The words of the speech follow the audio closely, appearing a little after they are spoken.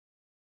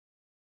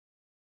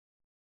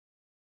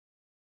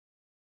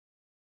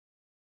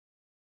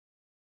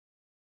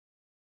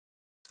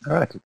All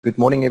right, good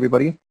morning,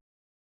 everybody.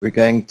 We're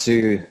going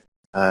to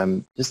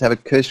just have a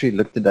cursory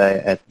look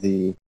today at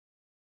the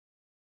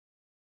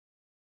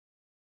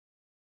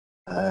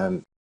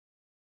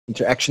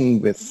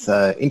interaction with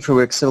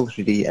Infraworks, Civil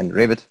 3D, and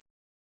Revit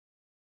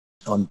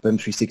on BIM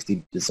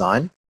 360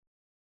 Design.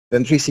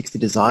 BIM 360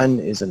 Design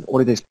is an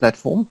Autodesk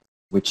platform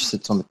which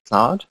sits on the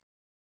cloud.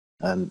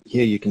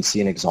 Here you can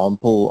see an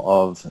example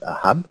of a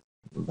hub.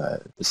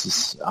 This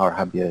is our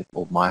hub here,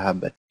 or my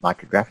hub at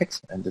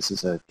Micrographics, and this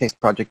is a test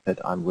project that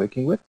I'm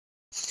working with.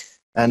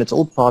 And it's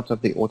all part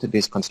of the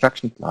Autodesk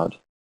Construction Cloud.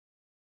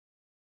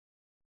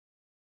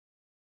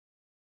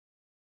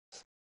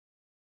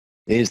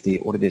 There's the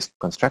Autodesk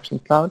Construction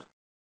Cloud,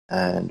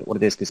 and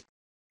Autodesk is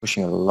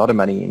pushing a lot of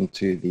money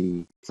into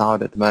the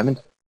cloud at the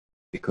moment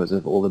because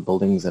of all the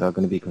buildings that are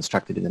going to be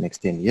constructed in the next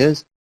 10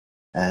 years.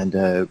 And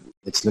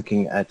it's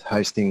looking at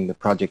hosting the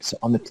projects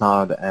on the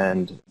cloud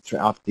and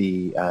throughout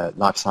the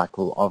life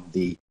cycle of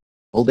the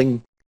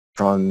building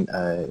from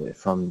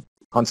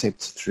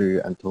concept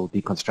through until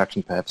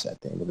deconstruction, perhaps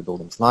at the end of the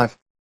building's life,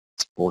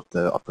 support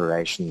the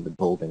operation, the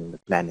building, the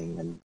planning,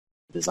 and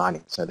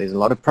designing. So there's a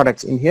lot of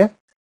products in here.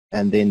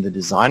 And then the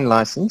design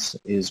license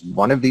is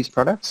one of these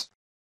products,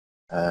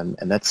 and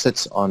that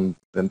sits on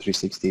BIM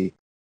 360,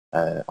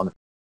 on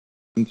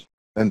BIM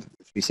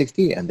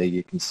 360, and there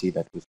you can see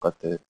that we've got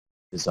the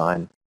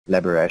design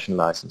collaboration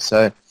license.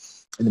 So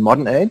in the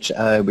modern age,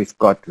 we've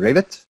got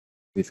Revit,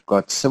 we've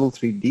got Civil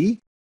 3D,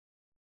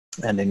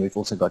 and then we've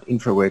also got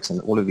Infraworks, and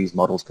all of these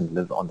models can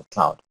live on the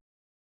cloud.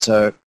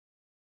 So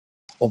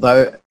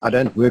although I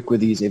don't work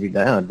with these every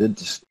day, I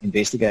did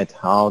investigate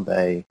how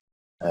they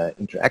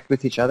interact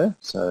with each other.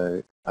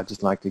 So I'd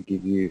just like to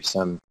give you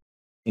some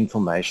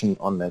information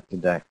on that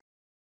today.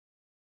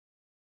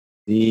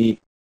 The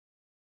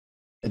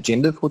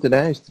agenda for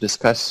today is to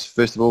discuss,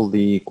 first of all,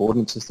 the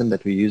coordinate system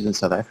that we use in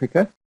South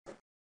Africa.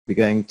 We're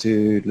going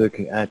to look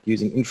at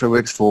using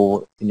Infraworks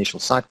for initial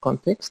site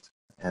context,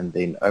 and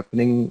then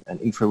opening an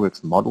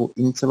Infraworks model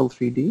in Civil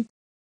 3D.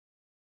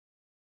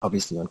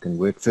 Obviously, one can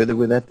work further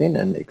with that then,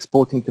 and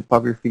exporting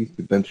topography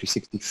to BIM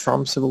 360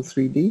 from Civil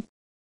 3D,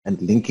 and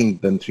linking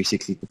BIM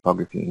 360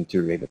 topography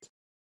into Revit.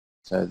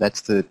 So that's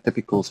the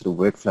typical sort of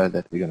workflow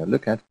that we're going to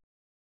look at.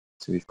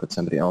 So we've got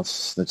somebody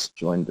else that's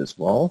joined as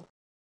well.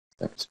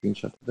 Take a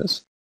screenshot of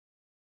this.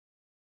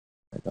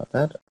 I got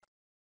that.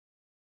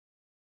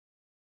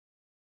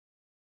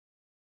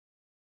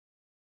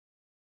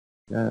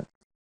 Yeah.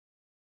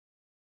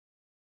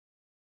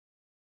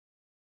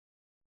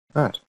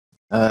 All right.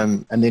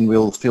 And then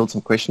we'll field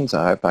some questions.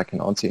 I hope I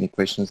can answer any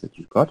questions that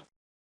you've got.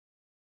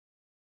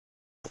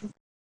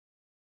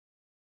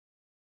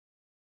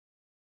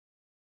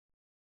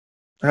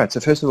 All right, so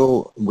first of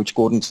all, which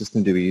coordinate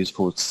system do we use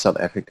for South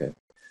Africa?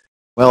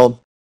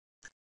 Well,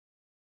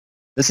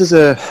 this is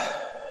a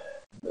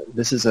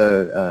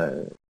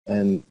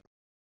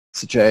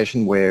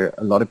situation where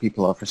a lot of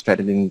people are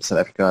frustrated in South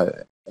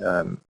Africa.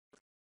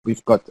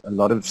 We've got a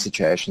lot of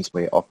situations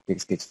where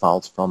architects get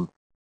files from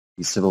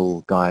the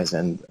civil guys,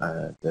 and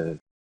the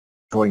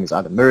drawing is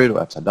either mirrored or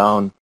upside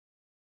down,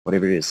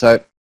 whatever it is.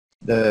 So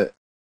the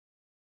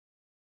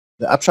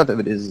upshot of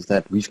it is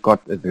that we've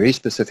got a very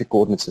specific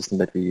coordinate system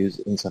that we use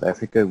in South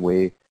Africa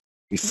where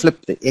we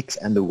flip the X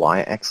and the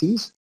Y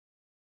axes.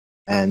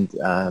 And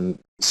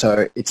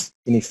so it's,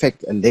 in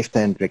effect, a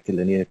left-hand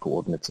rectilinear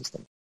coordinate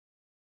system.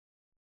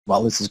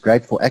 While this is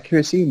great for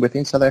accuracy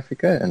within South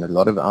Africa, and a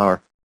lot of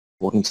our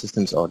coordinate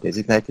systems are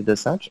designated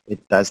as such,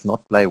 it does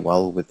not play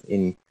well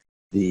within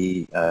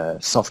the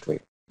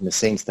software, in the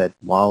sense that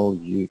while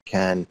you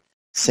can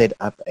set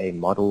up a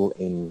model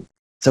in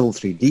Civil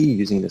 3D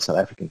using the South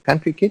African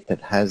country kit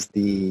that has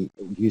the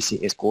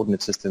UCS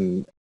coordinate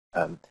system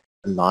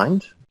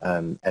aligned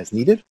as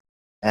needed,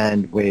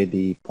 and where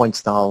the point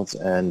styles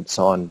and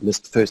so on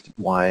list first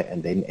Y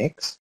and then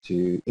X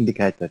to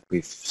indicate that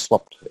we've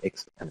swapped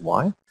X and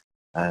Y,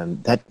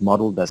 that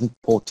model doesn't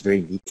port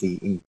very neatly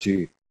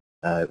into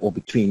or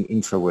between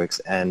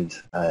Infraworks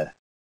and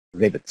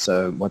Revit.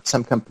 So what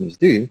some companies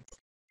do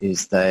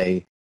is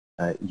they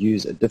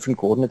use a different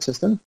coordinate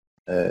system,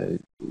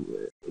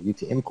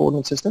 UTM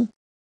coordinate system,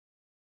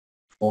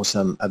 or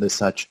some other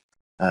such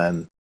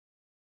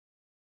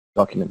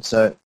document.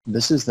 So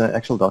this is the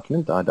actual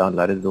document. I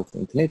downloaded it off the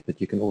internet,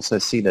 but you can also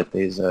see that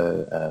there's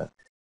a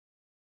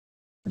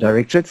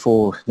directorate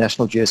for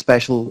National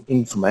Geospatial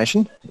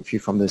Information. If you're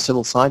from the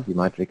civil side, you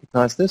might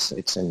recognize this.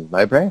 It's in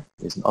Mowbray.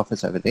 There's an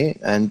office over there,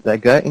 and they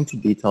go into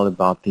detail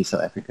about the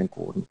South African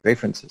coordinate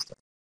reference system.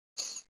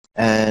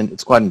 And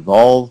it's quite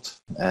involved,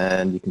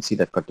 and you can see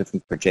they've got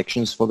different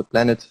projections for the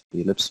planet,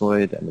 the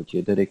ellipsoid and the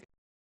geodetic,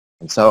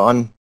 and so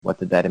on, what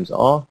the datums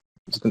are.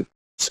 I'm just going to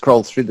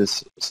scroll through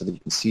this so that you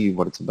can see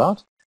what it's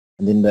about.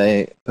 And then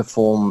they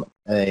perform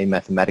a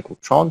mathematical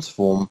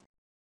transform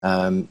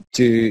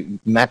to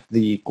map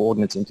the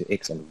coordinates into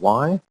X and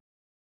Y.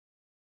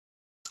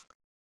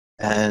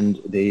 And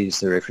there's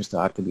the reference to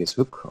Archimedes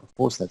hook, of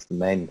course, that's the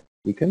main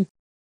beacon.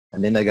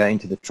 And then they go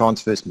into the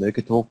transverse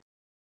Mercator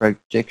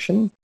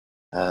projection,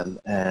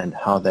 and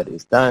how that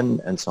is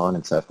done, and so on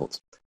and so forth.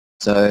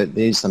 So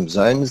there's some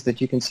zones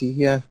that you can see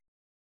here,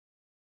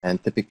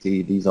 and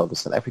typically these are the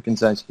South African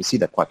zones. You can see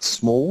they're quite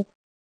small.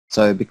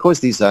 So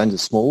because these zones are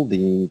small,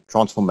 the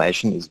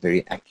transformation is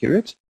very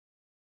accurate.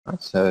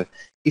 Right? So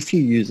if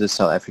you use a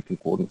South African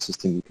coordinate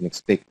system, you can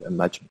expect a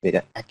much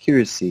better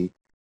accuracy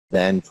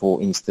than,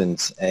 for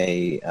instance,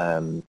 a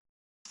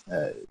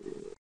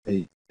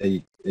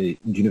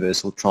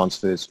universal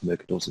transverse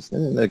Mercator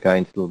system. And they'll go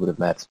into a little bit of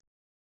maths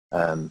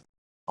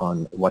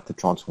on what the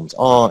transforms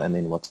are and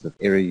then what sort of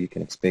error you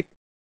can expect.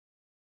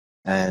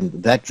 And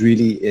that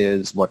really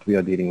is what we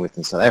are dealing with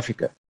in South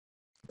Africa.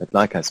 But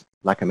like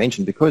I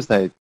mentioned, because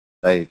they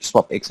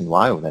swap X and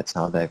Y, or that's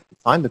how they've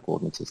defined the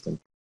coordinate system,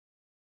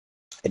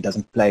 it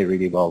doesn't play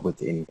really well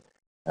within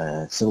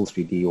Civil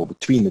 3D or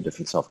between the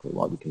different software.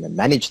 While we can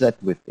manage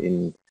that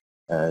within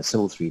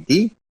Civil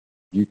 3D,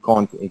 you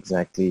can't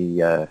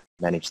exactly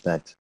manage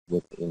that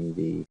within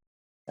the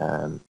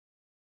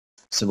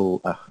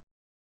civil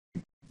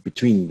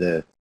between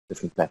the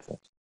different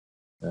platforms.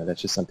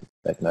 That's just something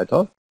to take note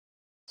of.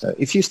 So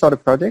if you start a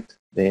project,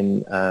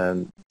 then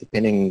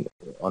depending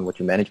on what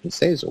your management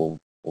says or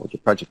what your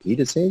project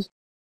leader says,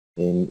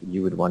 then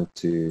you would want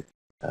to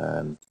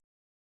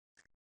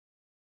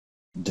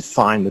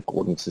define the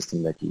coordinate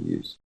system that you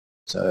use.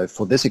 So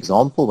for this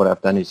example, what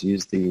I've done is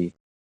use the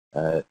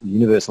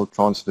universal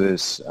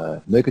transverse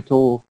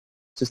Mercator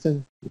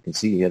system. You can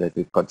see here that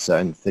we've got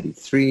zone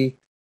 33,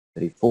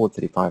 34,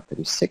 35,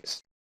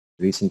 36.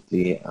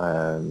 Recently,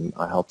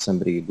 I helped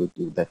somebody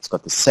that's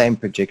got the same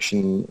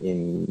projection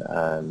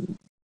in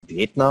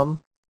Vietnam,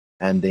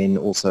 and then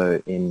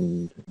also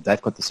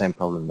they've got the same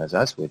problem as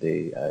us, where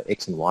the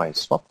X and Y is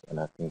swapped, and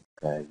I think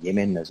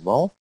Yemen as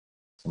well,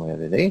 somewhere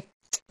over there.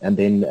 And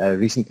then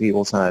recently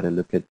also I had a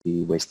look at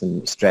the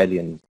Western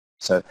Australian.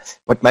 So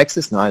what makes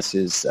this nice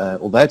is,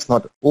 although it's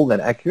not all that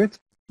accurate,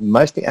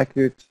 mostly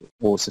accurate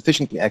or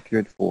sufficiently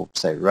accurate for,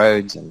 say,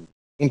 roads and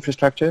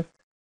infrastructure,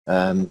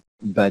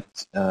 but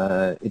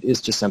it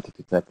is just something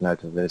to take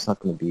note of. It's not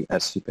going to be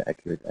as super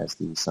accurate as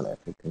the South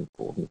African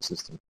coordinate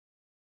system.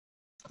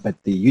 But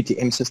the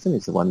UTM system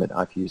is the one that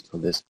I've used for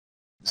this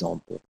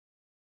example.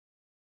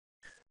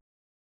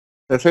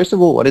 So first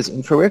of all, what is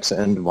Infraworks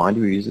and why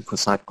do we use it for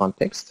site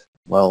context?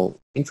 Well,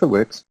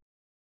 Infraworks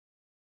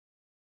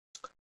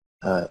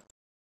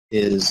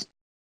is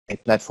a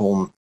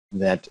platform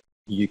that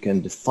you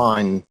can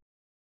define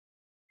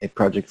a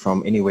project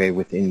from anywhere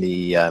within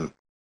the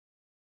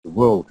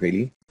world,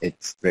 really.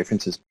 It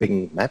references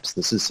BIM maps.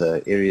 This is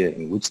an area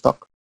in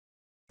Woodstock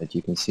that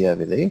you can see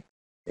over there.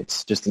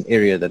 It's just an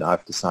area that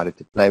I've decided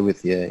to play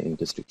with here in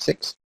District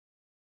 6.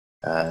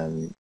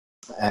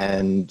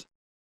 And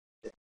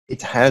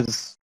it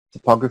has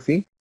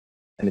topography,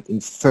 and it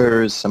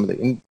infers some of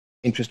the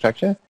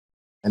infrastructure.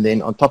 And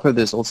then on top of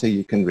this, also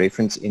you can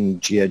reference in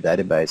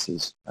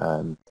geodatabases,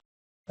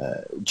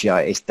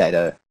 GIS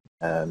data.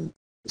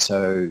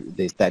 So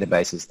there's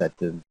databases that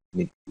the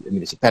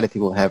municipality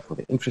will have for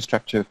the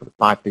infrastructure, for the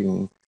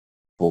piping,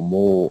 for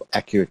more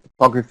accurate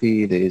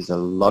topography. There's a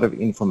lot of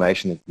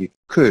information that you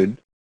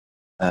could,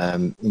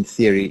 in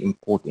theory,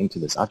 import into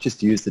this. I've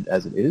just used it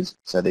as it is.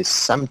 So there's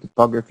some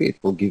topography. It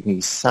will give me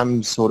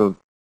some sort of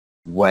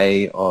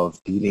way of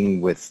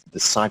dealing with the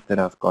site that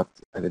I've got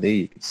over there.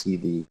 You can see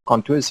the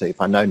contours. So if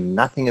I know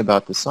nothing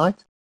about the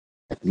site,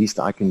 at least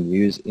I can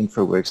use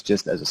Infraworks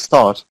just as a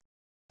start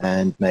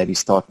and maybe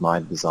start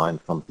my design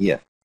from here.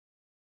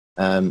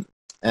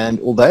 And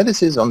although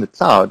this is on the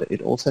cloud,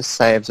 it also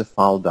saves a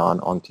file down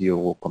onto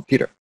your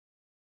computer.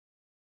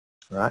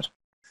 Right?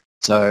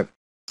 So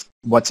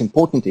what's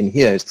important in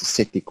here is to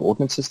set the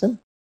coordinate system.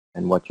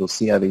 And what you'll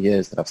see over here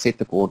is that I've set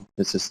the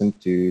coordinate system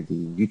to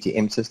the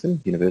UTM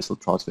system, Universal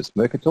Transverse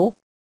Mercator,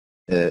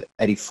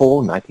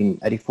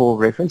 1984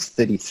 reference,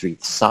 33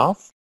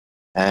 south.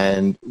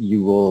 And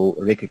you will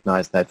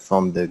recognize that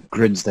from the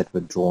grids that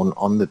were drawn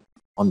on the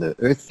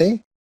earth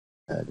there.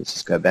 Let's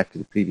just go back to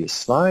the previous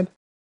slide.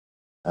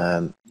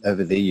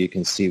 Over there you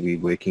can see we're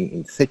working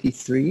in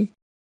 33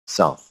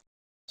 south.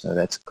 So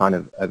that's kind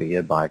of over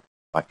here by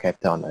Cape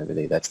Town over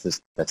there. That's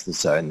the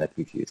zone that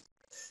we've used.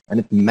 And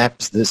it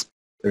maps this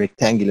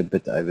rectangular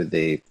bit over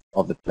there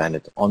of the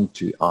planet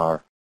onto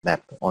our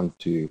map,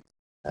 onto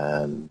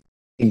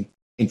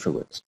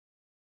Infraworks.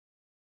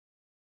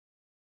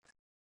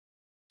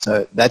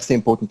 So that's the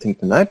important thing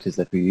to note, is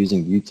that we're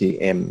using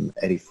UTM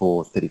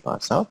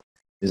 8435 South.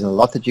 There's a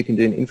lot that you can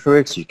do in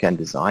Infraworks. You can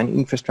design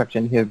infrastructure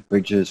in here,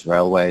 bridges,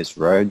 railways,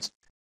 roads.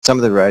 Some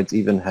of the roads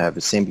even have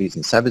assemblies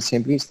and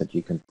sub-assemblies that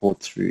you can port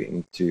through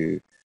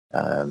into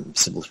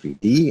Civil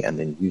 3D and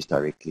then use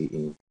directly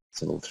in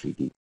Civil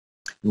 3D.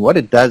 And what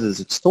it does is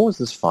it stores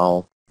this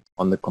file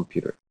on the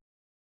computer.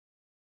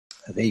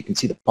 And there you can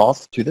see the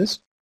path to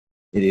this.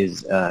 It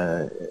is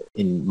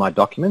in my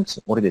documents,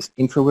 Autodesk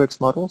Infraworks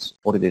models,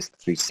 Autodesk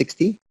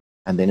 360,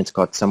 and then it's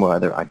got some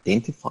other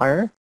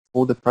identifier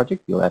for the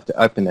project. You'll have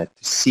to open that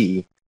to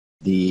see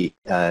the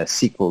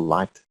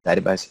SQLite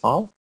database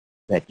file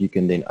that you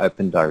can then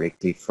open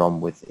directly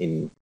from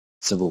within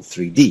Civil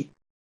 3D.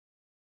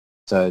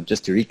 So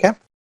just to recap,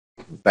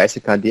 the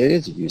basic idea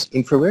is you use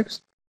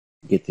Infraworks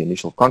to get the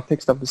initial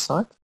context of the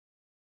site,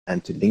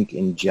 and to link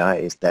in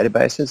GIS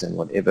databases and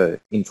whatever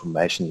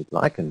information you'd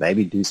like, and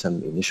maybe do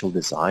some initial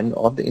design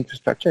of the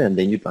infrastructure, and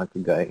then you'd like to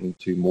go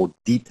into more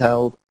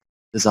detailed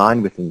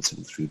design within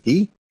Civil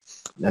 3D,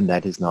 and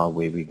that is now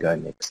where we go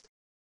next.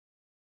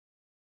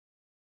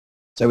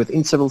 So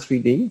within Civil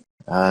 3D,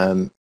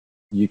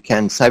 you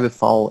can save a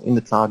file in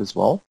the cloud as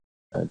well,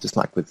 just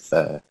like with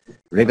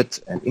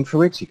Revit and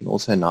Infraworks. You can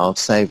also now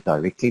save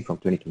directly from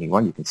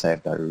 2021. You can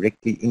save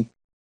directly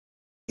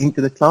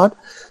into the cloud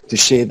to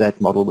share that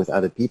model with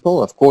other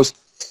people. Of course,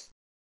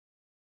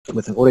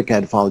 with an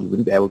AutoCAD file, you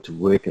wouldn't be able to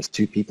work as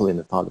two people in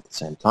the file at the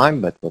same time,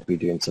 but what we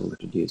do in Civil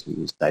 3D is we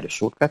use data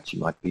shortcuts. You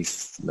might be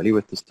familiar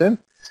with this term,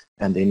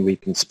 and then we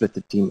can split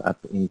the team up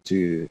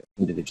into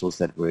individuals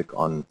that work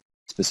on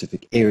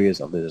specific areas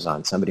of the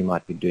design. Somebody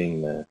might be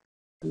doing the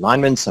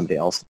alignment, somebody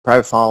else the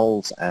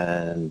profiles,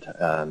 and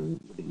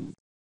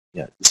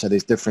so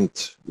there's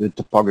different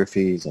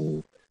topographies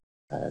and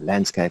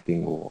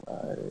landscaping or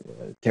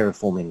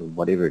terraforming,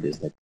 whatever it is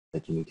that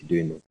you need to do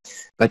in there.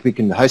 But we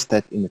can host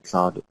that in the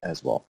cloud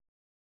as well.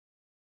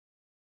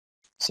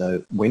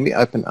 So when we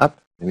open up,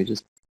 let me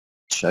just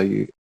show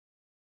you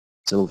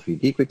Civil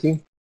 3D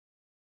quickly.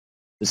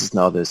 This is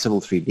now the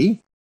Civil 3D,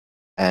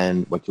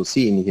 and what you'll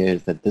see in here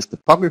is that this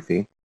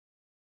topography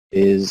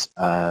is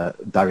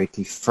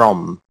directly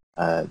from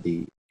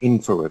the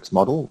Infraworks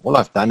model. All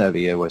I've done over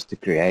here was to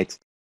create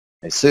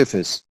a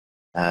surface,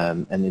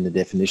 and in the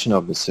definition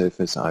of the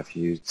surface, I've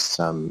used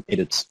some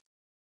edits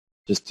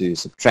just to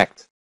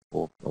subtract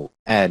or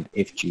add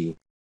FG,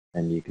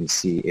 and you can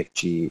see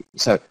FG.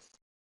 So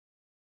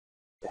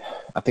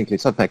I think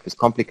let's not make this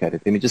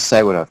complicated. Let me just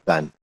say what I've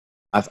done.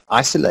 I've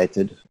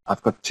isolated,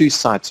 I've got two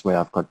sites where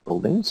I've got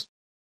buildings,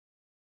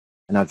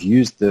 and I've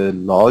used the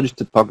large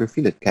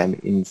topography that came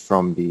in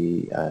from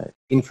the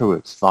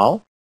Infraworks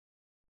file,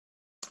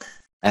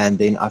 and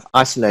then I've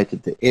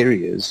isolated the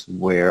areas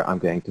where I'm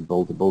going to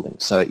build the building.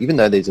 So even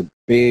though there's a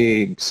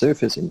big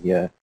surface in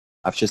here,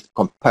 I've just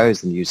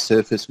composed a new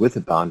surface with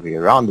a boundary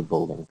around the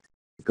building,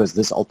 because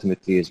this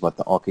ultimately is what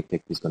the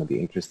architect is going to be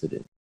interested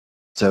in.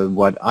 So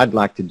what I'd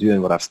like to do,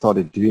 and what I've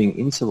started doing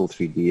in Civil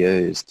 3D,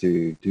 is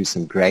to do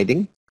some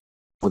grading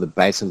for the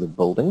base of the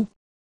building.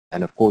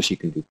 And of course you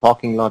can do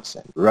parking lots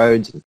and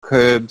roads and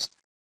curbs.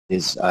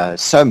 There's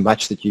so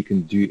much that you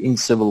can do in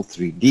Civil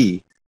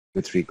 3D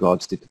with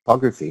regards to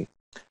topography.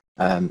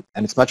 And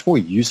it's much more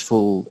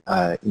useful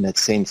in that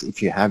sense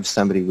if you have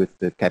somebody with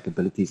the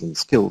capabilities and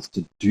skills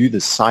to do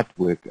the site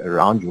work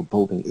around your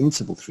building in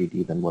Civil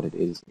 3D than what it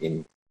is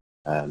in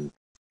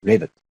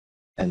Revit.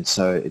 And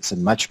so it's a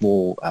much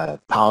more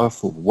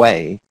powerful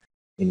way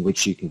in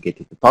which you can get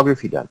the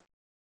topography done.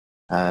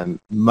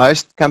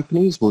 Most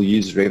companies will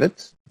use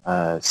Revit.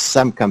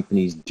 Some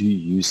companies do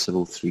use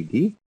Civil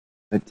 3D.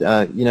 But,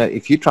 you know,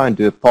 if you try and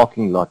do a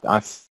parking lot,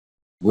 I've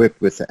worked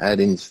with the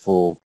add-ins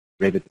for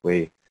Revit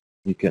where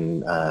you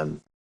can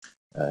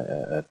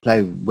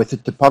play with the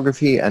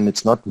topography, and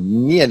it's not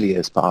nearly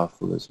as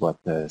powerful as what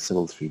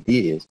Civil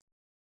 3D is.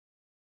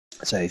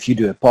 So if you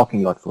do a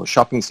parking lot for a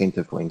shopping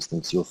center, for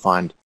instance, you'll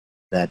find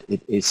that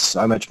it is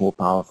so much more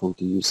powerful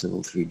to use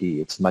Civil 3D.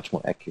 It's much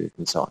more accurate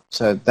and so on.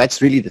 So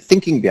that's really the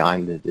thinking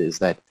behind it, is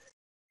that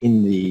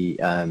in the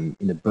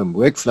BIM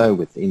workflow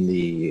within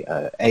the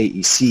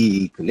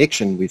AEC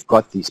collection, we've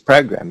got these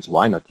programs.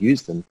 Why not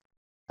use them?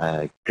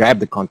 Grab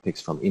the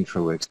context from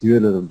Infraworks, do a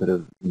little bit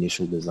of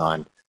initial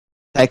design,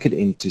 take it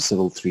into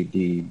Civil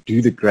 3D,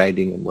 do the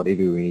grading and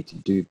whatever we need to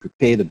do,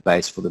 prepare the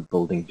base for the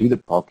building, do the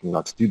parking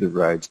lots, do the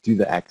roads, do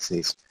the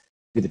access,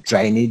 do the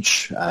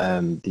drainage,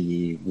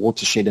 the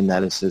watershed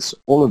analysis.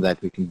 All of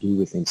that we can do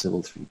within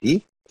Civil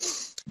 3D.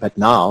 But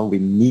now we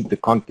need the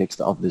context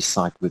of this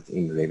site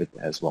within Revit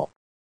as well.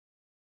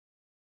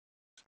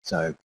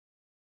 So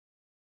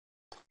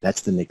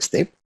that's the next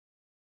step.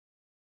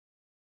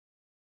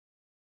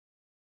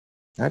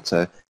 Right,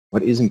 so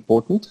what is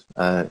important,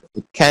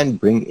 it can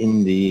bring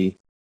in the,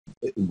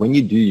 when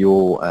you do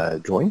your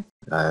drawing,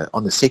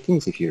 on the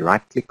settings, if you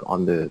right click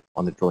on the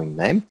drawing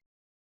name,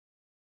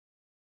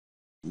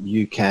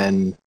 you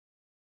can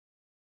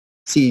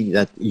see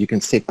that you can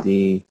set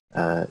the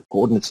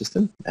coordinate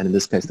system, and in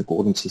this case the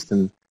coordinate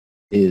system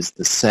is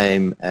the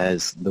same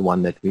as the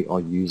one that we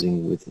are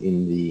using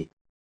within the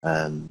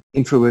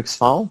Infraworks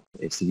file.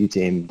 It's the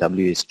UTM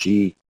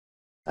WSG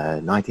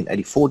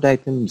 1984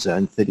 datum,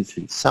 zone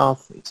 33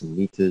 south, it's in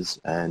meters,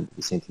 and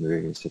the centimeter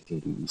is 15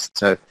 degrees.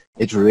 So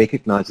it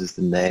recognizes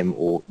the name,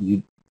 or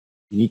you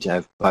need to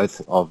have both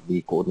of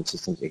the coordinate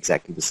systems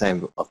exactly the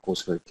same, of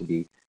course, for it to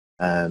be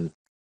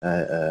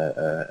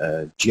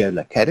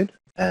geolocated.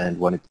 And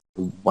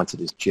once it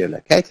is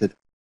geolocated,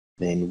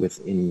 then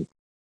within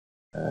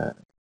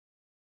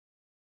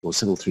your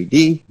Civil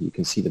 3D, you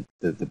can see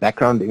the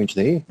background image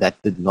there.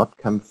 That did not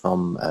come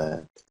from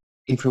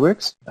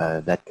Infraworks.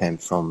 That came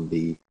from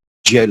the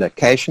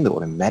geolocation, the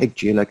automatic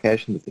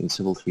geolocation within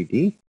Civil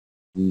 3D,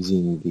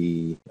 using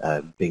the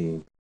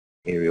BIM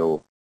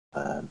aerial.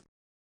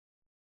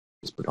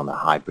 Just put on a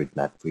hybrid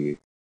map for you,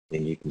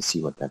 then you can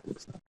see what that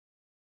looks like.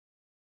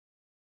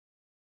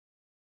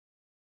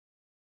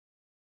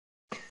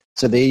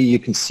 So there you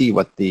can see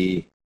what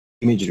the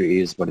imagery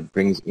is, what it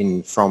brings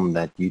in from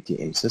that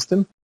UTM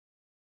system.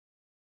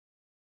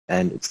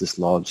 And it's this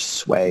large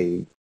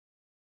swathe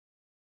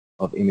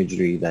of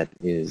imagery that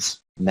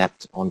is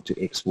mapped onto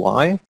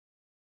XY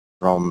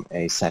from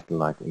a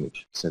satellite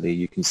image. So there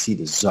you can see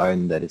the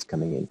zone that is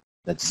coming in.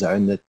 That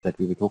zone that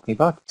we were talking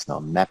about, it's now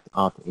mapped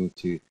out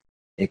into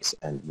X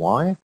and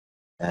Y,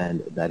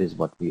 and that is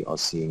what we are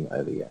seeing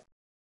over here.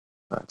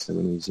 Right, so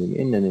when we zoom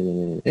in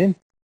and in,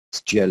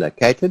 it's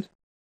geolocated,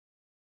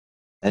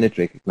 and it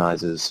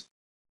recognizes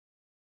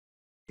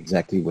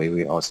exactly where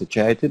we are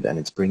situated, and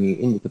it's bringing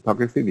in the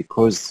topography.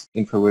 Because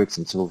Infraworks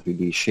and Civil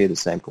 3D share the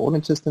same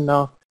coordinate system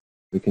now,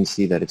 we can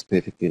see that it's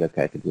perfectly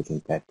located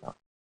within Cape Town.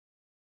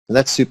 So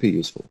that's super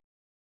useful.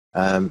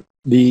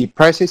 The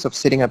process of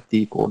setting up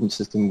the coordinate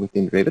system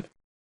within Revit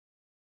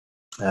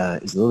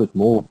is a little bit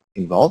more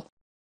involved.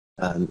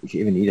 If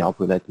you ever need help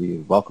with that,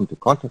 you're welcome to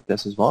contact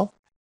us as well.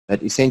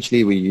 But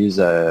essentially, we use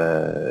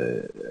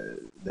the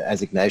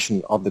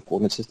assignation of the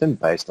coordinate system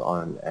based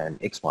on an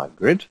XY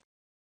grid.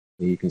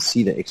 You can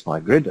see the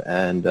XY grid,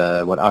 and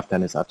what I've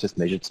done is I've just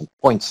measured some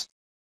points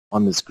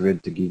on this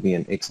grid to give me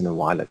an X and a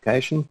Y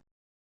location,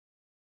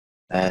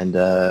 and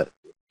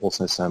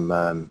also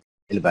some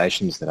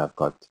elevations that I've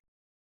got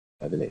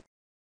over there.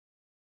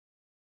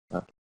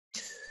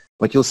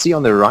 What you'll see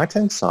on the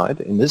right-hand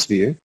side in this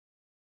view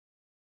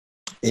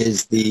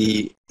is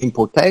the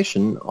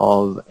importation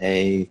of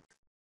a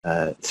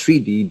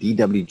 3D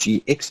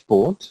DWG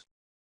export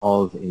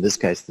of, in this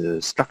case,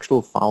 the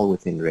structural file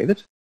within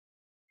Revit,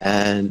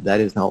 and that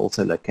is now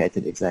also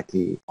located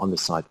exactly on the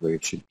site where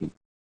it should be.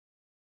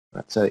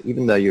 Right, so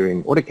even though you're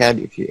in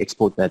AutoCAD, if you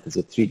export that as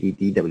a 3D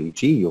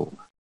DWG, your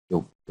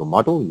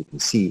model, you can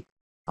see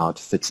how it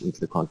fits into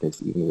the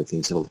context even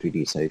within Civil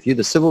 3D. So if you're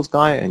the civils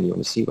guy and you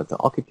want to see what the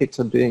architects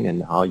are doing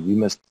and how you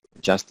must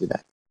adjust to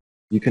that,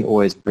 you can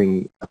always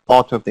bring a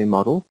part of their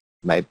model,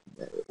 maybe,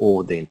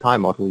 or the entire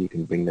model. You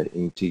can bring that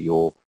into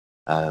your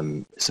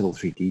Civil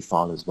 3D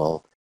file as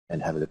well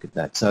and have a look at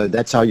that. So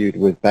that's how you'd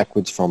work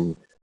backwards from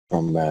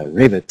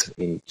Revit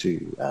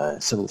into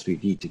Civil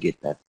 3D to get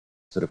that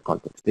sort of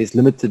context. There's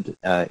limited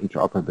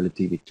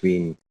interoperability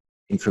between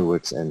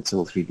Infraworks and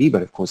Civil 3D,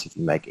 but of course if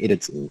you make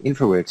edits in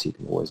Infraworks, you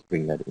can always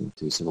bring that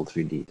into Civil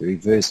 3D. The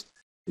reverse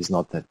is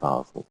not that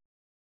powerful.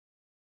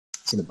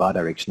 So the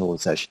bidirectional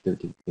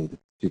associativity between the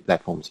two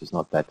platforms is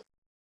not that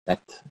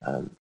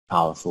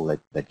powerful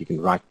that you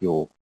can write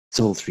your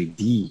Civil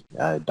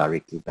 3D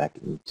directly back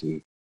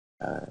into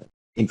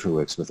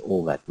Infraworks with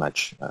all that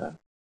much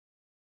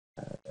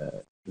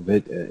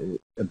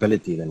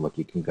ability than what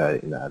you can go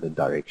in the other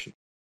direction.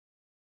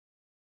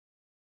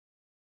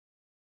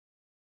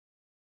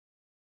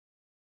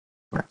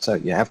 Right, so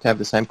you have to have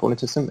the same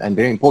coordinate system, and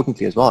very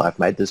importantly as well, I've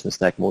made this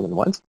mistake more than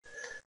once.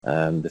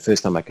 The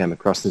first time I came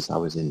across this, I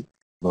was in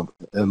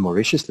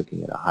Mauritius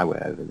looking at a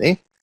highway over there,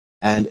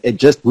 and it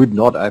just would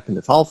not open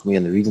the file for me,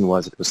 and the reason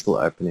was it was still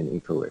open in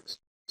Infraworks.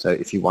 So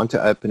if you want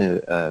to open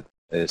a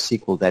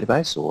SQL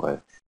database or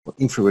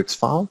Infraworks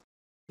file,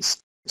 a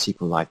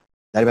SQL-like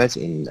database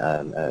in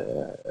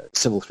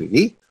Civil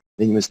 3D,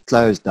 then you must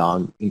close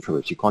down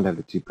Infraworks. You can't have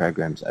the two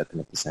programs open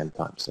at the same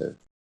time. So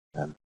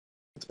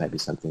it's maybe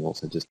something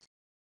also just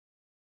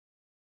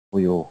for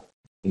your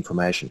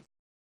information.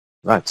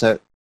 Right, so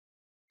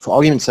for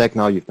argument's sake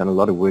now, you've done a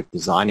lot of work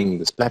designing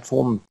this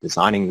platform,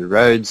 designing the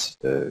roads,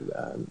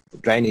 the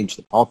drainage,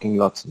 the parking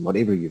lots, and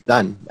whatever you've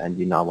done, and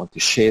you now want to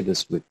share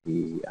this with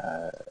the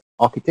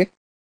architect.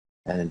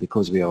 And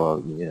because we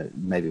are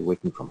maybe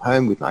working from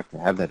home, we'd like to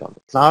have that on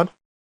the cloud.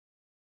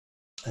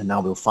 And now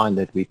we'll find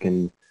that we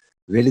can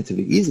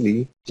relatively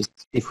easily,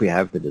 just if we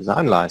have the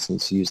design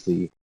license, use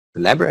the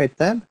Collaborate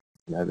tab.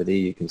 And over there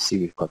you can see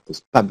we've got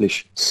this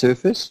Publish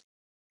Surface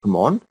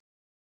command.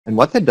 And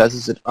what that does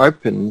is it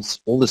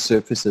opens all the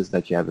surfaces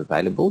that you have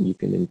available. You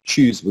can then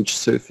choose which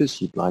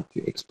surface you'd like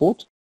to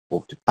export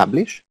or to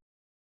publish.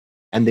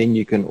 And then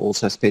you can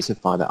also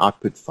specify the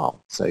output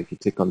file. So if you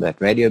click on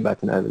that radio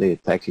button over there,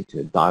 it takes you to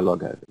a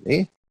dialog over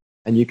there.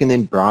 And you can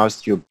then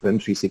browse to your BIM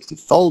 360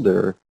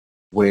 folder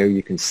where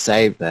you can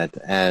save that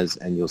as,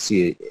 and you'll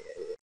see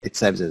it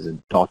saves as a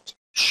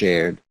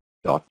 .shared.dwg.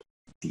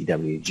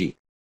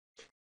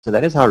 So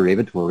that is how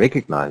Revit will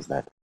recognize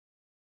that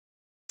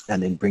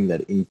and then bring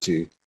that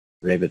into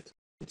Revit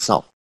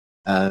itself.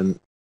 And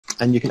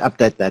you can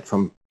update that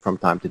from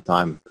time to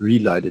time,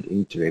 reload it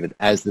into Revit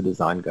as the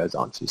design goes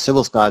on. So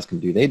civil guys can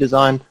do their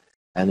design,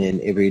 and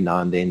then every now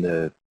and then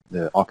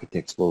the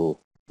architects will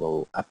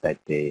update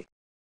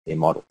their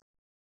model.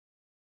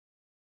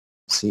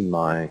 See,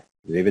 my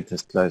Revit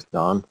has closed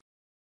down.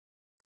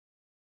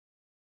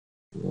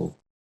 We'll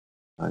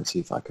try and see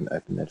if I can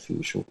open that for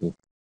you shortly.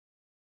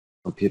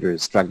 Computer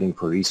is struggling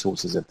for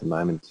resources at the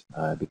moment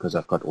because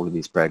I've got all of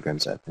these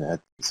programs open at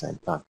the same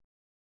time.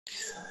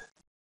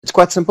 It's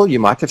quite simple. You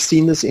might have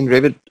seen this in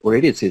Revit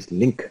already. It says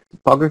link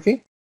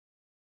topography,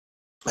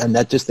 and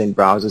that just then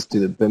browses to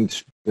the BIM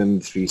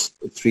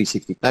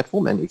 360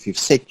 platform. And if you've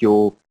set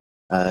your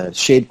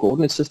shared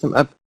coordinate system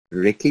up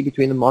directly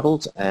between the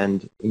models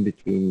and in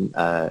between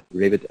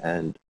Revit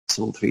and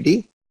Civil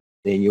 3D,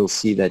 then you'll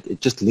see that it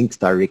just links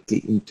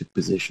directly into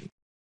position.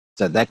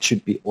 So that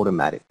should be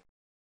automatic.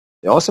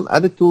 There are some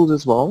other tools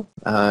as well.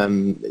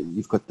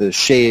 You've got the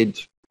shared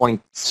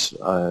points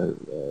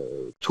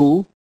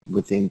tool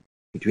between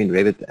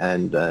Revit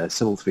and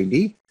Civil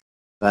 3D,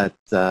 but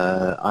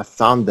I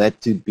found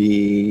that to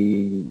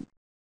be,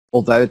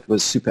 although it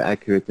was super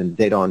accurate and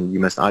dead on, you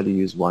must either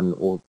use one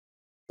or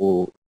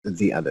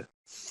the other.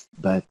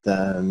 But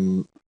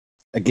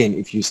again,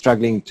 if you're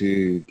struggling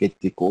to get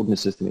the coordinate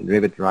system in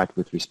Revit right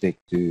with respect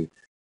to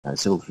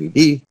Civil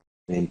 3D,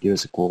 then give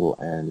us a call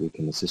and we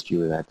can assist you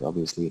with that,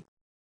 obviously.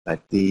 But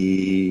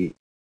the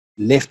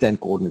left-hand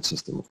coordinate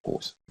system, of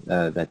course,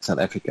 that South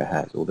Africa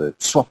has, or the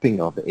swapping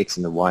of the X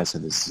and the Y so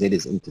the Z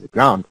is into the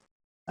ground,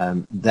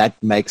 that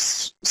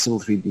makes Civil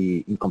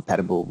 3D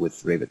incompatible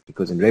with Revit,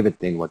 because in Revit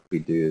then what we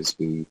do is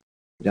we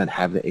don't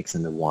have the X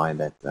and the Y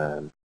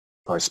that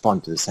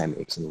correspond to the same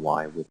X and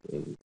Y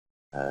within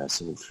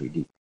Civil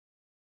 3D.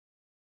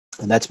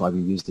 And that's why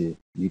we use the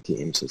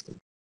UTM system.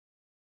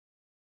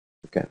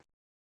 Okay,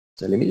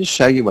 so let me just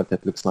show you what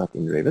that looks like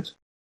in Revit.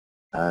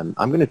 I'm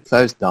going to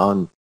close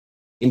down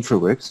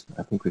Infraworks.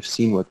 I think we've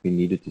seen what we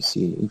needed to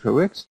see in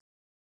Infraworks.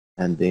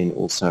 And then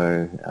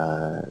also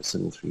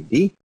Civil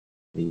 3D.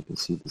 There you can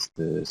see this,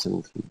 the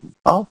Civil 3D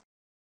file.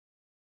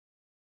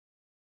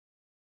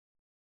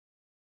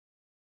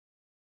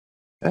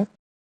 Okay,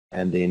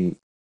 and then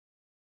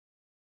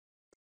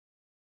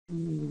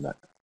I'm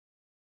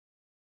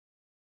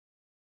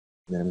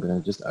going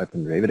to just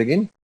open Revit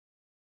again.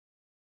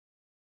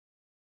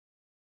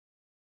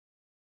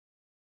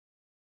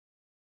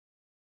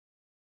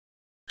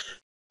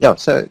 Yeah,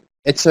 so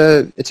it's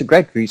a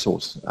great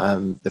resource.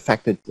 The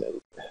fact that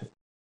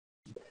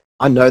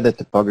I know that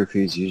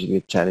topography is usually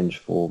a challenge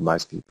for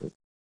most people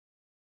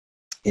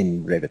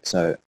in Revit,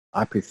 so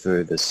I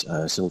prefer this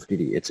Civil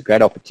 3D. It's a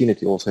great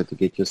opportunity also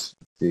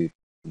to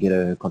get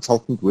a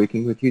consultant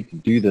working with you to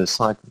do the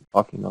site and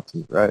parking lots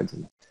and roads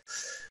and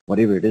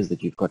whatever it is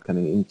that you've got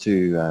coming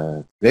into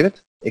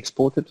Revit,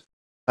 export it,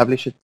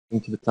 publish it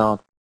into the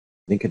cloud,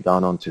 link it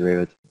down onto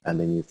Revit, and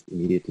then you've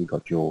immediately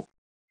got your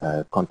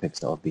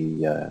context of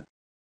the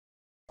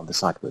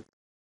site work.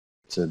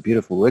 It's a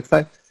beautiful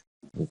workflow.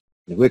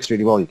 It works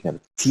really well. You can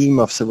have a team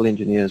of civil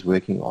engineers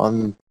working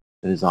on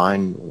the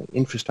design or the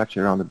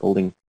infrastructure around the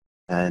building,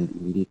 and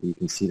immediately you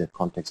can see that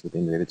context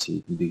within Revit, so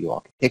you can do your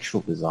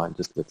architectural design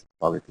just with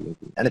topography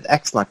linking. And it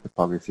acts like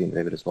topography in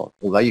Revit as well.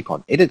 Although you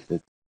can't edit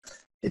it,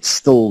 it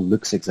still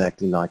looks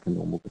exactly like a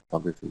normal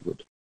topography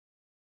would.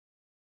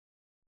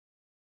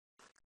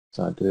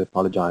 So I do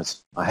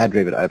apologize. I had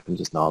Revit open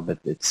just now, but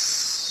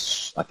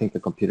I think the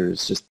computer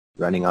is just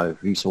running out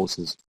of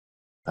resources,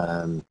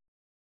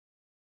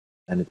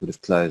 and it would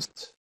have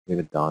closed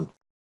Revit down.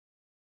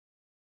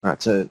 All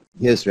right, so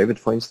here's Revit,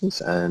 for instance,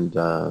 and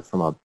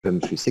from our BIM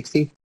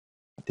 360,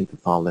 I think the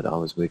file that I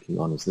was working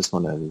on is this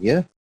one over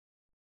here.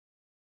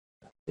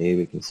 There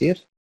we can see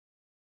it.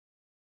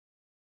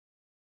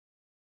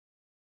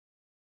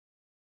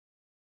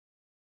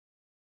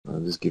 I'll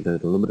just give it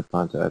a little bit of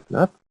time to open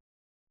up.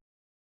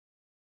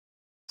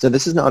 So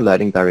this is now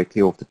loading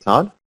directly off the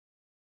cloud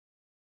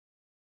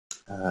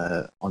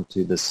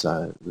onto this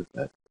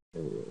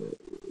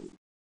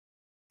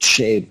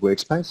shared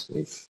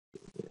workspace.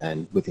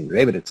 And within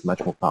Revit, it's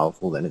much more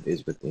powerful than it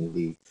is within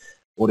the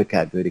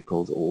AutoCAD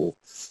verticals. Or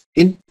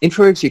in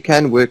Infraworks, you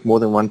can work more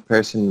than one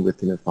person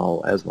within a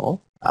file as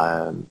well.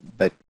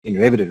 But in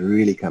Revit, it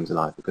really comes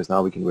alive because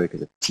now we can work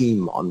as a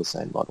team on the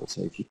same model.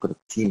 So if you've got a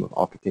team of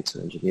architects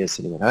or engineers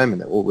sitting at home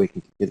and they're all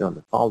working together on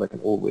the file, they can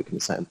all work in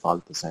the same file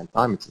at the same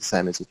time. It's the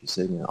same as if you're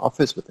sitting in an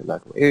office with a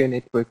local area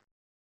network.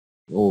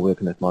 You all work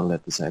in that model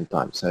at the same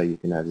time. So you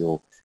can have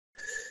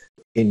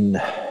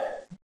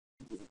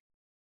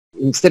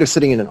instead of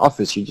sitting in an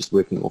office, you're just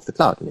working off the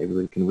cloud and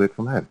everybody can work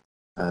from home.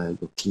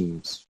 Your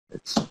teams,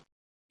 it's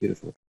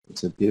beautiful.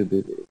 It's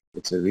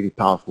a really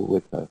powerful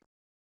workflow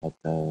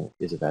that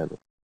is available.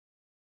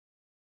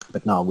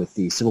 But now with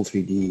the Civil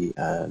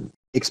 3D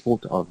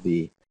export of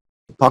the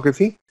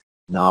topography,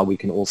 now we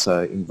can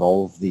also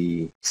involve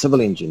the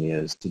civil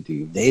engineers to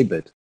do their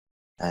bit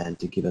and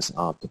to give us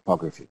our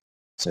topography.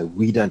 So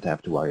we don't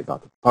have to worry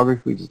about the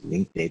topography, we just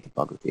link their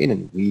topography in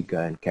and we go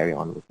and carry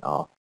on with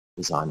our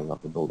designing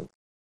of the building.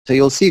 So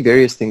you'll see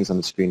various things on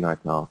the screen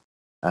right now.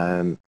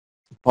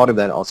 Part of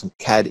that are some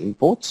CAD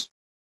imports.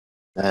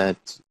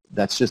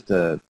 That's just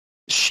a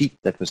sheet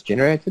that was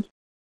generated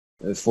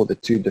for the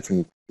two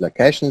different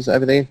locations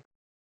over there.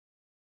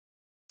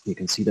 You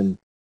can see them,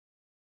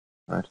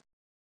 right?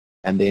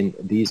 And then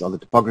these are the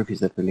topographies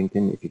that were linked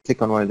in. If you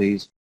click on one of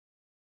these,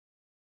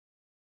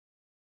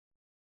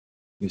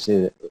 you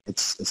see it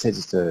says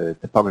it's a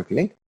topography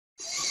link.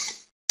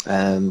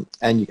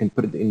 And you can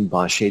put it in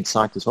by shared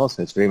site as well,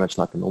 so it's very much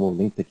like a normal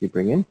link that you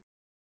bring in.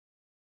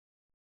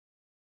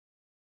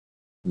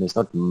 And there's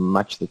not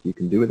much that you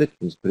can do with it. You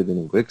can just put it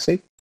in a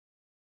workspace,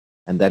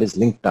 and that is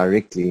linked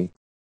directly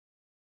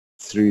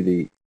through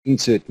the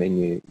insert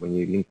menu. When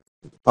you link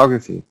the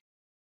topography,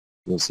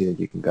 you'll see that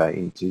you can go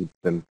into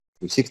BIM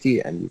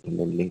 360 and you can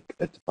then link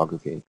a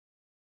topography in.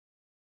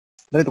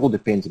 But it all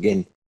depends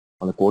again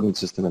on the coordinate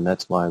system, and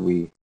that's why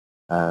we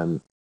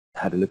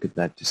had a look at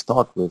that to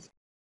start with.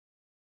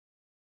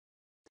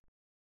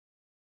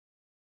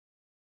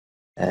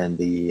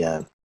 And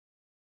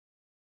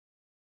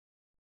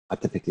I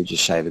typically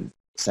just save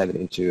it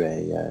into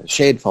a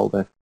shared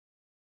folder.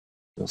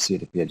 You'll see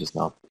it appear just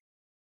now.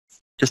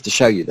 Just to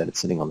show you that it's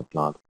sitting on the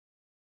cloud.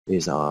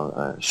 There's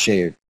our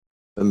shared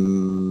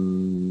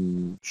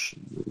BIM,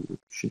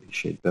 should be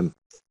shared BIM.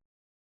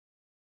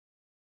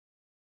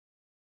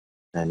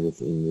 And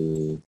within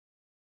the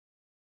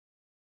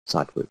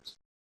SiteWorks.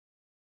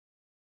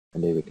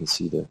 And there we can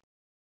see the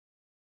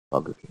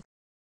topography.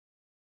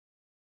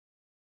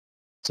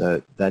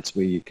 So that's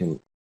where you can,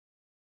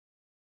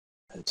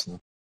 it's not,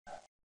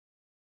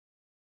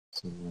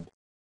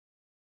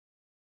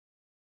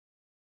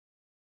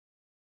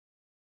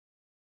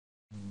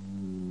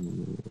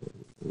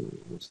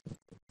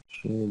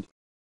 shared.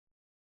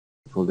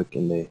 If we look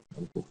in there,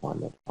 and we'll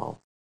find that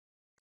file.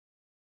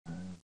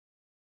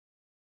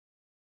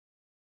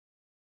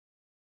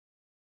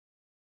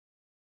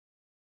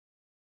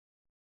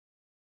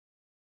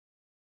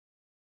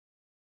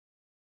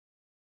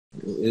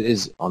 It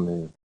is on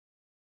the,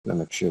 I'm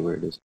not sure where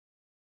it is.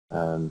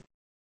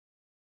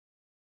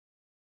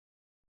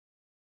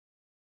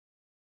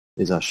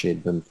 There's our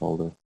shared BIM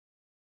folder.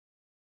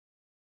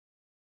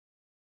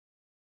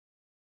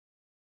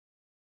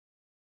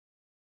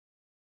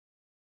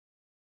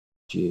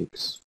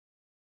 GX.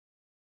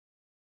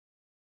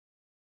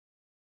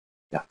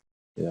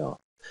 Yeah.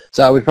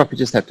 So we probably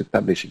just have to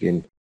publish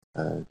again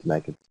to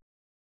make it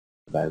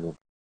available.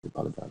 We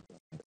apologize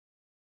about that.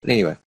 But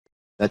anyway,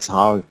 that's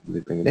how we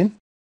bring it in.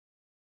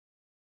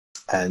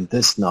 And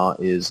this now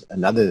is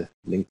another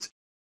linked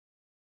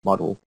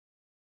model.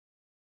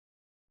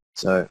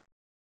 So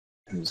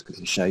I'm just going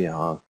to show you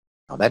how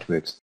that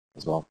works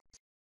as well.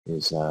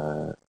 Is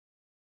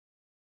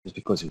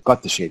because we've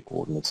got the shared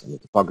coordinates and the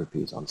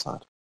topography is on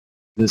site.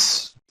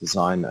 This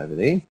design over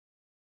there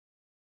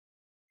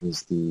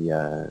is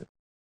the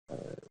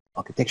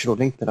architectural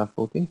link that I've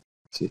built in.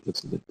 See, it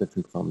looks a bit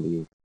different from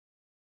the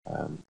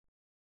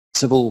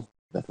civil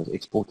that was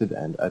exported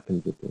and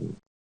opened within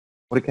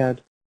AutoCAD.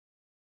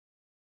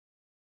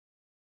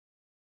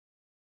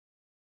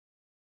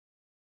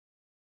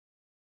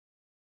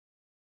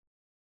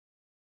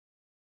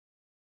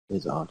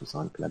 There's our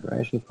design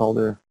collaboration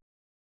folder.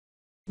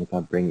 If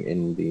I bring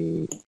in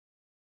the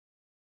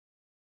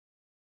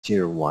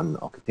Tier 1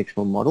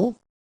 architectural model,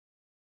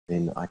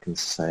 then I can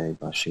say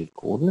by shared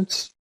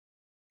coordinates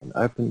and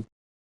open.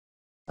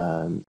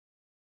 Okay,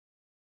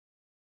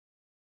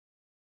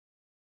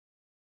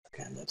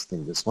 and let's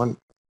think this one.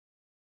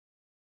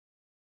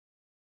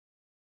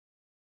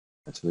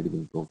 That's already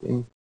been built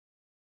in.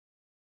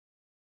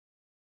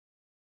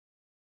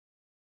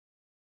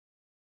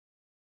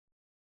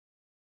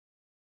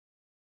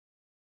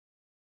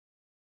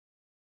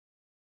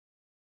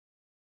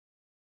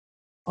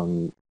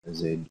 On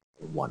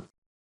Z1.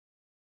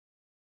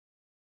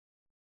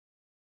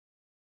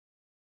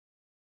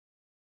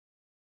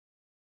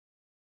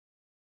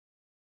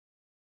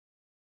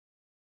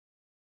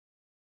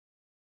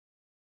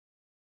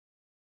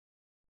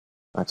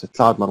 Right, so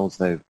cloud models,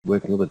 they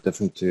work a little bit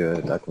different to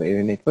a local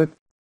area network,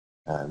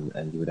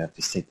 and you would have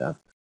to set up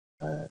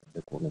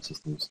the coordinate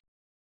systems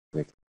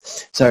correctly.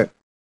 So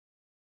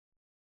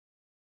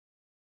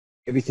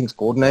everything's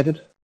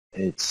coordinated,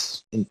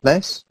 it's in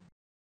place,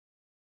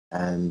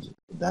 and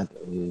that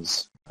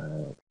is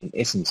in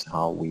essence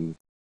how we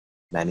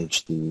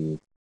manage the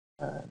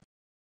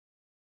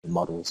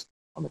models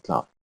on the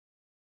cloud.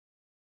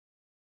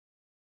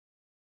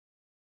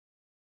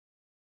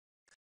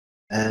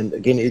 And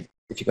again,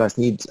 if you guys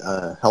need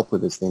help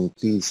with this, then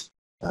please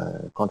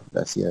contact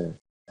us here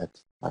at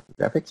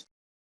Micrographics.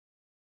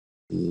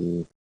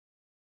 You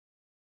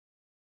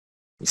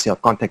see our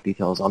contact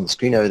details on the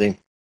screen over there.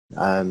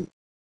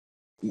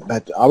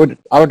 But I would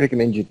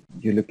recommend you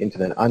look into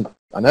that.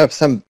 I know of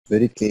some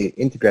vertically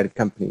integrated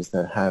companies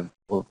that have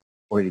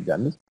already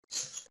done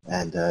this,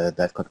 and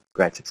they've got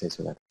great success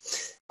with that.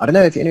 I don't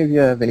know if any of you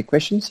have any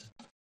questions.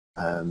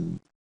 We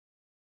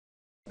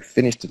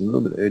finished it a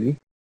little bit early,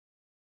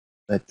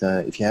 but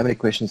if you have any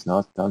questions,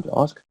 now's the time to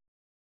ask.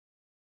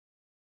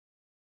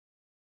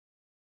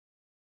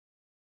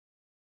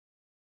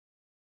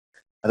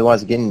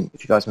 Otherwise, again,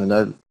 if you guys want to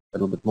know a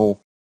little bit more,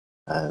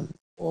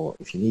 or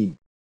if you need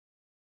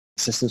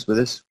assistance with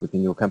this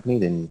within your company,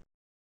 then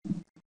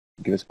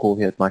give us a call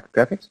here at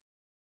Micrographics.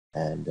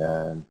 And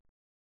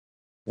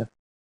yeah,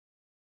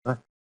 all right.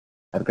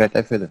 Have a great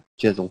day further.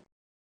 Cheers all.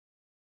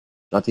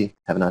 Dottie,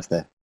 have a nice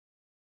day.